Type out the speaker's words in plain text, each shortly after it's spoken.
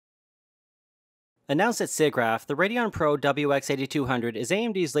Announced at SIGGRAPH, the Radeon Pro WX 8200 is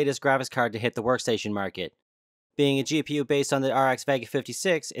AMD's latest graphics card to hit the workstation market. Being a GPU based on the RX Vega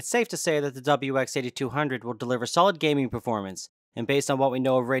 56, it's safe to say that the WX 8200 will deliver solid gaming performance, and based on what we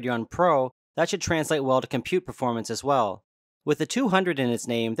know of Radeon Pro, that should translate well to compute performance as well. With the 200 in its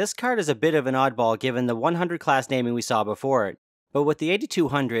name, this card is a bit of an oddball given the 100 class naming we saw before it. But with the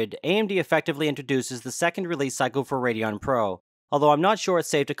 8200, AMD effectively introduces the second release cycle for Radeon Pro, although I'm not sure it's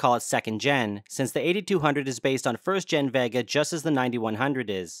safe to call it second gen, since the 8200 is based on first gen Vega just as the 9100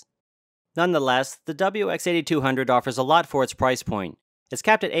 is. Nonetheless, the WX 8200 offers a lot for its price point. It's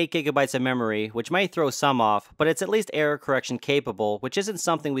capped at 8GB of memory, which may throw some off, but it's at least error correction capable, which isn't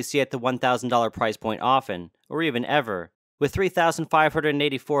something we see at the $1,000 price point often, or even ever. With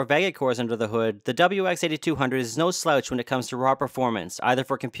 3,584 Vega cores under the hood, the WX 8200 is no slouch when it comes to raw performance, either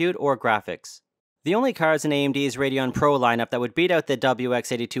for compute or graphics. The only cards in AMD's Radeon Pro lineup that would beat out the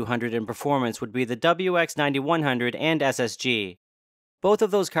WX 8200 in performance would be the WX 9100 and SSG. Both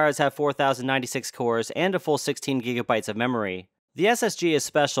of those cards have 4,096 cores and a full 16GB of memory. The SSG is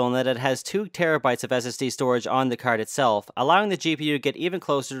special in that it has 2TB of SSD storage on the card itself, allowing the GPU to get even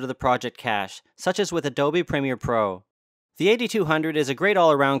closer to the project cache, such as with Adobe Premiere Pro. The 8200 is a great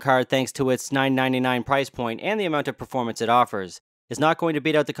all-around card thanks to its $999 price point and the amount of performance it offers. It's not going to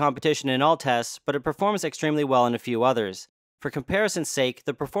beat out the competition in all tests, but it performs extremely well in a few others. For comparison's sake,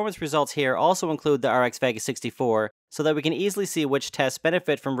 the performance results here also include the RX Vega 64, so that we can easily see which tests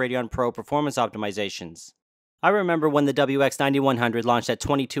benefit from Radeon Pro performance optimizations. I remember when the WX 9100 launched at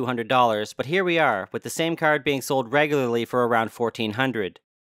 $2,200, but here we are, with the same card being sold regularly for around $1,400.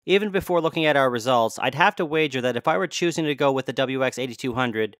 Even before looking at our results, I'd have to wager that if I were choosing to go with the WX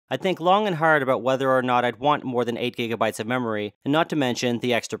 8200, I'd think long and hard about whether or not I'd want more than 8GB of memory, and not to mention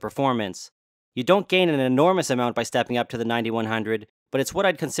the extra performance. You don't gain an enormous amount by stepping up to the 9100, but it's what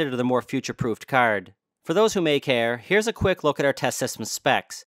I'd consider the more future-proofed card. For those who may care, here's a quick look at our test system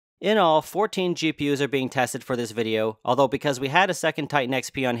specs. In all, 14 GPUs are being tested for this video, although because we had a second Titan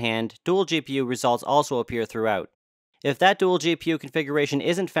XP on hand, dual GPU results also appear throughout. If that dual GPU configuration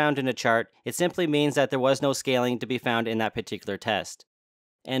isn't found in a chart, it simply means that there was no scaling to be found in that particular test.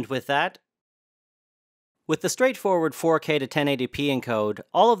 And with that, with the straightforward 4K to 1080p encode,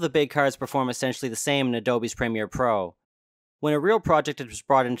 all of the big cards perform essentially the same in Adobe's Premiere Pro. When a real project is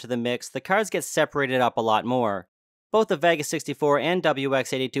brought into the mix, the cards get separated up a lot more. Both the Vega 64 and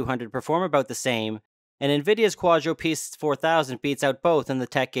WX 8200 perform about the same, and Nvidia's Quadro P4000 beats out both in the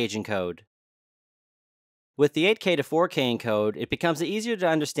Techgage encode. With the 8K to 4K encode, it becomes easier to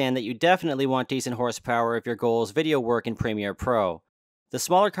understand that you definitely want decent horsepower if your goal is video work in Premiere Pro. The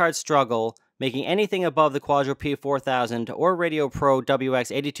smaller cards struggle, making anything above the Quadro P4000 or Radeon Pro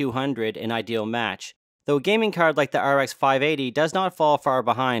WX 8200 an ideal match, though a gaming card like the RX 580 does not fall far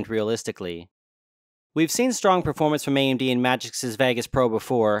behind realistically. We've seen strong performance from AMD in MAGIX Vegas Pro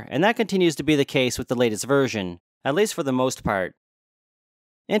before, and that continues to be the case with the latest version, at least for the most part.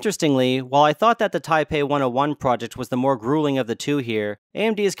 Interestingly, while I thought that the Taipei 101 project was the more grueling of the two here,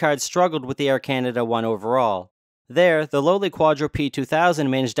 AMD's cards struggled with the Air Canada one overall. There, the lowly Quadro P2000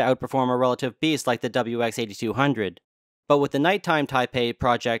 managed to outperform a relative beast like the WX 8200. But with the nighttime Taipei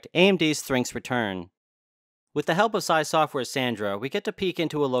project, AMD's strengths return. With the help of Sci Software's Sandra, we get to peek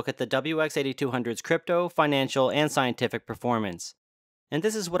into a look at the WX 8200's crypto, financial, and scientific performance. And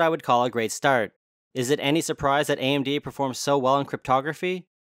this is what I would call a great start. Is it any surprise that AMD performs so well in cryptography?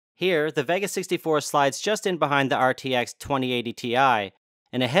 Here, the Vega 64 slides just in behind the RTX 2080 Ti,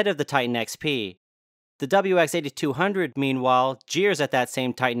 and ahead of the Titan XP. The WX 8200, meanwhile, jeers at that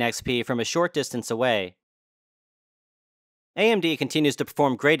same Titan XP from a short distance away. AMD continues to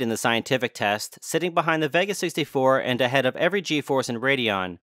perform great in the scientific test, sitting behind the Vega 64 and ahead of every GeForce and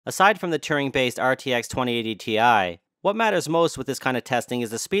Radeon, aside from the Turing-based RTX 2080 Ti. What matters most with this kind of testing is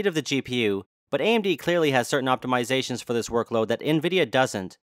the speed of the GPU, but AMD clearly has certain optimizations for this workload that Nvidia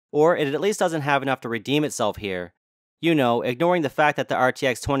doesn't, or it at least doesn't have enough to redeem itself here. You know, ignoring the fact that the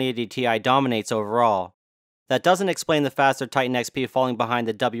RTX 2080 Ti dominates overall. That doesn't explain the faster Titan XP falling behind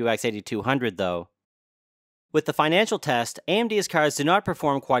the WX 8200 though. With the financial test, AMD's cards do not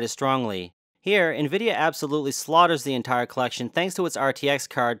perform quite as strongly. Here, Nvidia absolutely slaughters the entire collection thanks to its RTX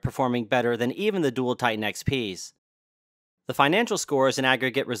card performing better than even the dual Titan XPs. The financial score is an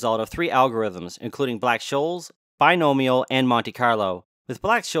aggregate result of 3 algorithms, including Black-Scholes, Binomial, and Monte Carlo. With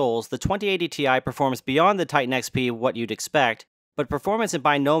Black-Scholes, the 2080 Ti performs beyond the Titan XP what you'd expect, but performance in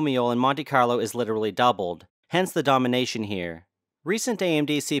Binomial and Monte Carlo is literally doubled, hence the domination here. Recent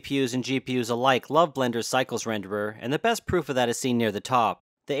AMD CPUs and GPUs alike love Blender's Cycles renderer, and the best proof of that is seen near the top.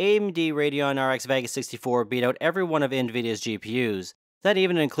 The AMD Radeon RX Vega 64 beat out every one of Nvidia's GPUs. That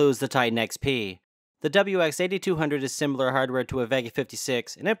even includes the Titan XP. The WX8200 is similar hardware to a Vega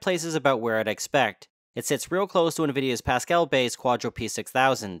 56, and it places about where I'd expect. It sits real close to NVIDIA's Pascal-based Quadro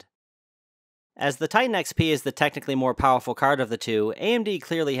P6000. As the Titan XP is the technically more powerful card of the two, AMD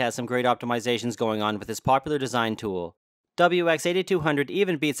clearly has some great optimizations going on with this popular design tool. WX8200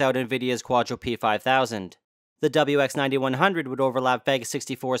 even beats out NVIDIA's Quadro P5000. The WX9100 would overlap Vega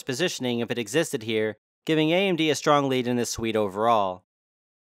 64's positioning if it existed here, giving AMD a strong lead in this suite overall.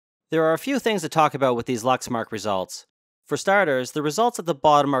 There are a few things to talk about with these LuxMark results. For starters, the results at the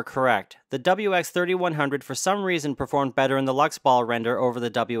bottom are correct. The WX3100 for some reason performed better in the Lux Ball render over the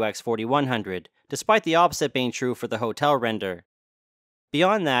WX4100, despite the opposite being true for the Hotel render.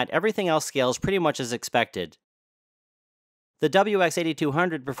 Beyond that, everything else scales pretty much as expected. The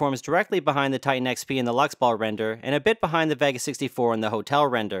WX8200 performs directly behind the Titan XP in the Lux Ball render, and a bit behind the Vega 64 in the Hotel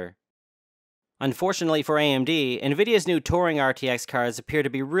render. Unfortunately for AMD, NVIDIA's new Touring RTX cards appear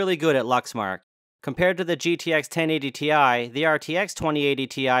to be really good at LuxMark. Compared to the GTX 1080 Ti, the RTX 2080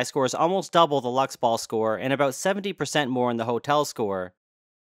 Ti scores almost double the Lux Ball score and about 70% more in the Hotel score.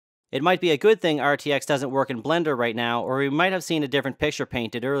 It might be a good thing RTX doesn't work in Blender right now, or we might have seen a different picture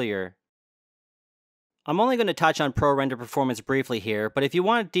painted earlier. I'm only going to touch on ProRender performance briefly here, but if you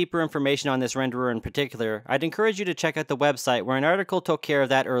want deeper information on this renderer in particular, I'd encourage you to check out the website where an article took care of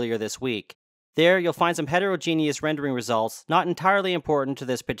that earlier this week. There, you'll find some heterogeneous rendering results, not entirely important to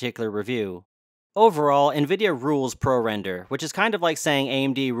this particular review. Overall, NVIDIA rules ProRender, which is kind of like saying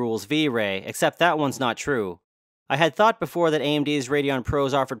AMD rules V-Ray, except that one's not true. I had thought before that AMD's Radeon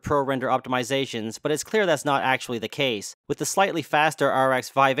Pros offered ProRender optimizations, but it's clear that's not actually the case, with the slightly faster RX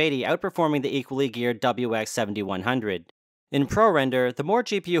 580 outperforming the equally geared WX 7100. In ProRender, the more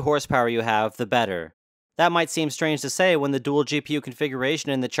GPU horsepower you have, the better. That might seem strange to say when the dual GPU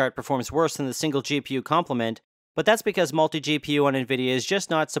configuration in the chart performs worse than the single GPU complement, but that's because multi-GPU on NVIDIA is just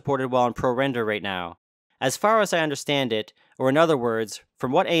not supported well in ProRender right now. As far as I understand it, or in other words,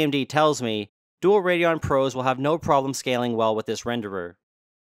 from what AMD tells me, dual Radeon Pros will have no problem scaling well with this renderer.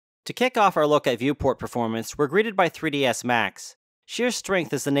 To kick off our look at Viewport performance, we're greeted by 3ds Max. Sheer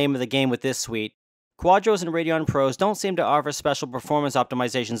strength is the name of the game with this suite. Quadros and Radeon Pros don't seem to offer special performance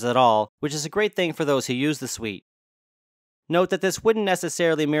optimizations at all, which is a great thing for those who use the suite. Note that this wouldn't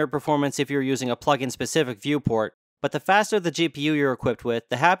necessarily mirror performance if you're using a plugin-specific viewport, but the faster the GPU you're equipped with,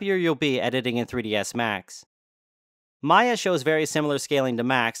 the happier you'll be editing in 3ds Max. Maya shows very similar scaling to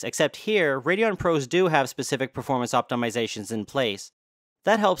Max, except here, Radeon Pros do have specific performance optimizations in place.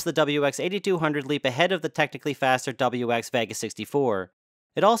 That helps the WX8200 leap ahead of the technically faster WX Vega 64.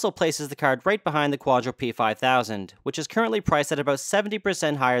 It also places the card right behind the Quadro P5000, which is currently priced at about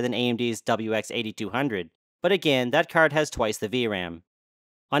 70% higher than AMD's WX8200. But again, that card has twice the VRAM.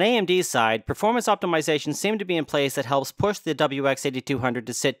 On AMD's side, performance optimizations seem to be in place that helps push the WX8200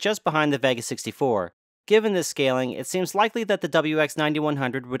 to sit just behind the Vega 64. Given this scaling, it seems likely that the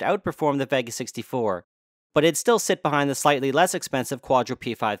WX9100 would outperform the Vega 64, but it'd still sit behind the slightly less expensive Quadro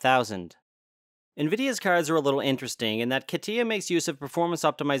P5000. NVIDIA's cards are a little interesting in that CATIA makes use of performance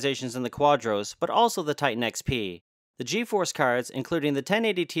optimizations in the Quadros, but also the Titan XP. The GeForce cards, including the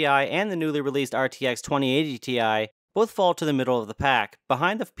 1080 Ti and the newly released RTX 2080 Ti, both fall to the middle of the pack,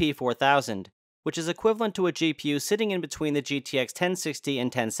 behind the P4000, which is equivalent to a GPU sitting in between the GTX 1060 and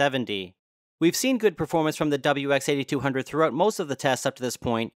 1070. We've seen good performance from the WX8200 throughout most of the tests up to this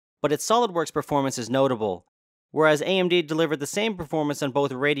point, but its SolidWorks performance is notable. Whereas AMD delivered the same performance on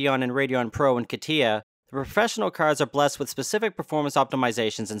both Radeon and Radeon Pro and CATIA, the professional cards are blessed with specific performance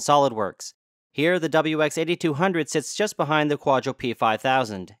optimizations in SolidWorks. Here, the WX8200 sits just behind the Quadro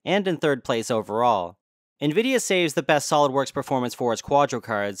P5000, and in third place overall. NVIDIA saves the best SolidWorks performance for its Quadro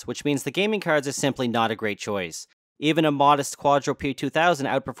cards, which means the gaming cards are simply not a great choice. Even a modest Quadro P2000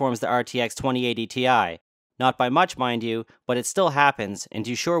 outperforms the RTX 2080 Ti. Not by much, mind you, but it still happens, and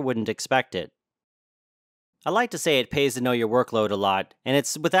you sure wouldn't expect it. I like to say it pays to know your workload a lot, and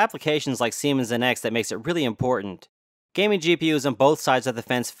it's with applications like Siemens NX that makes it really important. Gaming GPUs on both sides of the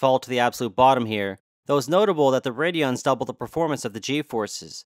fence fall to the absolute bottom here, though it's notable that the Radeons double the performance of the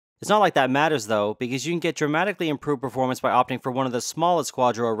GeForces. It's not like that matters though, because you can get dramatically improved performance by opting for one of the smallest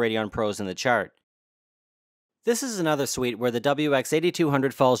Quadro Radeon Pros in the chart. This is another suite where the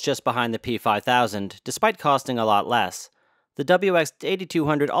WX8200 falls just behind the P5000, despite costing a lot less. The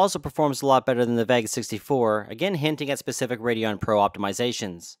WX8200 also performs a lot better than the Vega 64, again hinting at specific Radeon Pro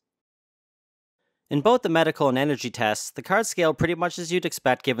optimizations. In both the medical and energy tests, the cards scale pretty much as you'd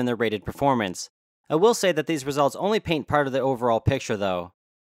expect given their rated performance. I will say that these results only paint part of the overall picture though.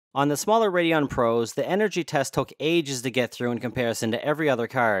 On the smaller Radeon Pros, the energy test took ages to get through in comparison to every other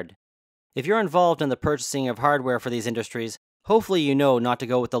card. If you're involved in the purchasing of hardware for these industries, hopefully you know not to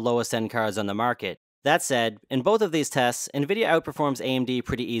go with the lowest end cards on the market. That said, in both of these tests, NVIDIA outperforms AMD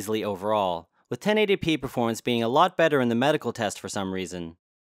pretty easily overall, with 1080p performance being a lot better in the medical test for some reason.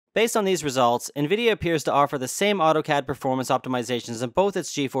 Based on these results, NVIDIA appears to offer the same AutoCAD performance optimizations in both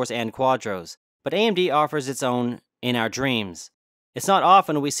its GeForce and Quadros, but AMD offers its own in our dreams. It's not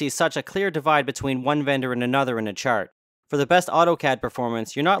often we see such a clear divide between one vendor and another in a chart. For the best AutoCAD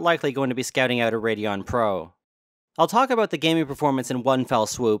performance, you're not likely going to be scouting out a Radeon Pro. I'll talk about the gaming performance in one fell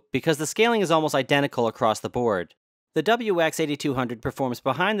swoop because the scaling is almost identical across the board. The WX8200 performs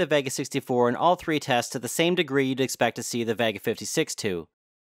behind the Vega 64 in all three tests to the same degree you'd expect to see the Vega 56 to.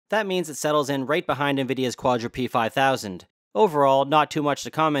 That means it settles in right behind NVIDIA's Quadro P5000. Overall, not too much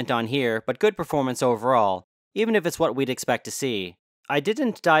to comment on here, but good performance overall, even if it's what we'd expect to see. I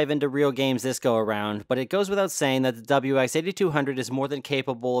didn't dive into real games this go around, but it goes without saying that the WX8200 is more than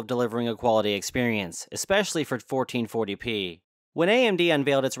capable of delivering a quality experience, especially for 1440p. When AMD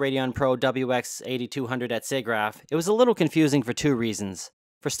unveiled its Radeon Pro WX8200 at SIGGRAPH, it was a little confusing for two reasons.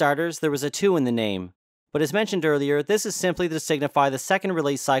 For starters, there was a 2 in the name. But as mentioned earlier, this is simply to signify the second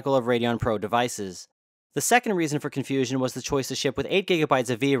release cycle of Radeon Pro devices. The second reason for confusion was the choice to ship with 8GB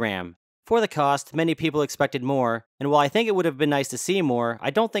of VRAM. For the cost, many people expected more, and while I think it would have been nice to see more, I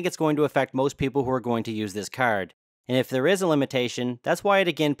don't think it's going to affect most people who are going to use this card. And if there is a limitation, that's why it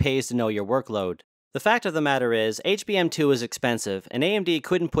again pays to know your workload. The fact of the matter is, HBM2 is expensive, and AMD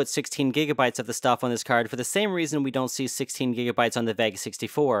couldn't put 16GB of the stuff on this card for the same reason we don't see 16GB on the Vega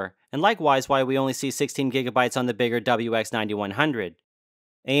 64, and likewise why we only see 16GB on the bigger WX9100.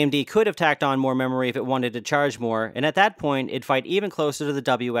 AMD could have tacked on more memory if it wanted to charge more, and at that point, it'd fight even closer to the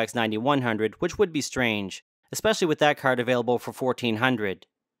WX9100, which would be strange, especially with that card available for $1,400.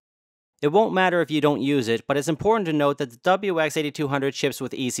 It won't matter if you don't use it, but it's important to note that the WX8200 ships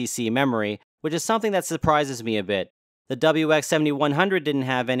with ECC memory, which is something that surprises me a bit. The WX7100 didn't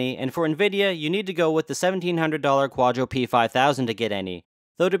have any, and for NVIDIA, you need to go with the $1,700 Quadro P5000 to get any,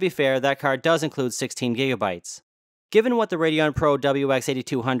 though to be fair, that card does include 16GB. Given what the Radeon Pro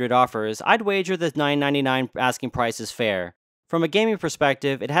WX8200 offers, I'd wager the $999 asking price is fair. From a gaming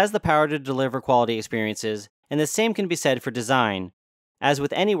perspective, it has the power to deliver quality experiences, and the same can be said for design. As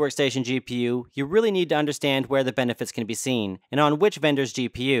with any workstation GPU, you really need to understand where the benefits can be seen, and on which vendor's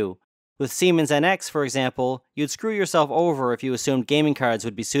GPU. With Siemens NX, for example, you'd screw yourself over if you assumed gaming cards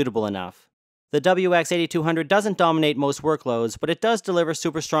would be suitable enough. The WX8200 doesn't dominate most workloads, but it does deliver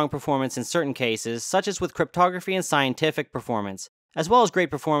super strong performance in certain cases, such as with cryptography and scientific performance, as well as great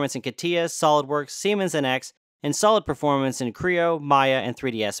performance in CATIA, SolidWorks, Siemens NX, and solid performance in Creo, Maya, and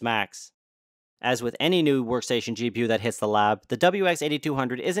 3ds Max. As with any new workstation GPU that hits the lab, the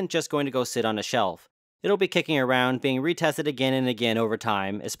WX8200 isn't just going to go sit on a shelf. It'll be kicking around, being retested again and again over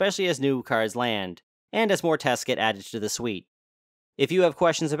time, especially as new cards land, and as more tests get added to the suite. If you have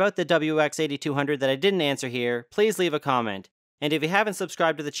questions about the WX8200 that I didn't answer here, please leave a comment. And if you haven't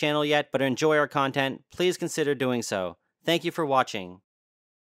subscribed to the channel yet but enjoy our content, please consider doing so. Thank you for watching.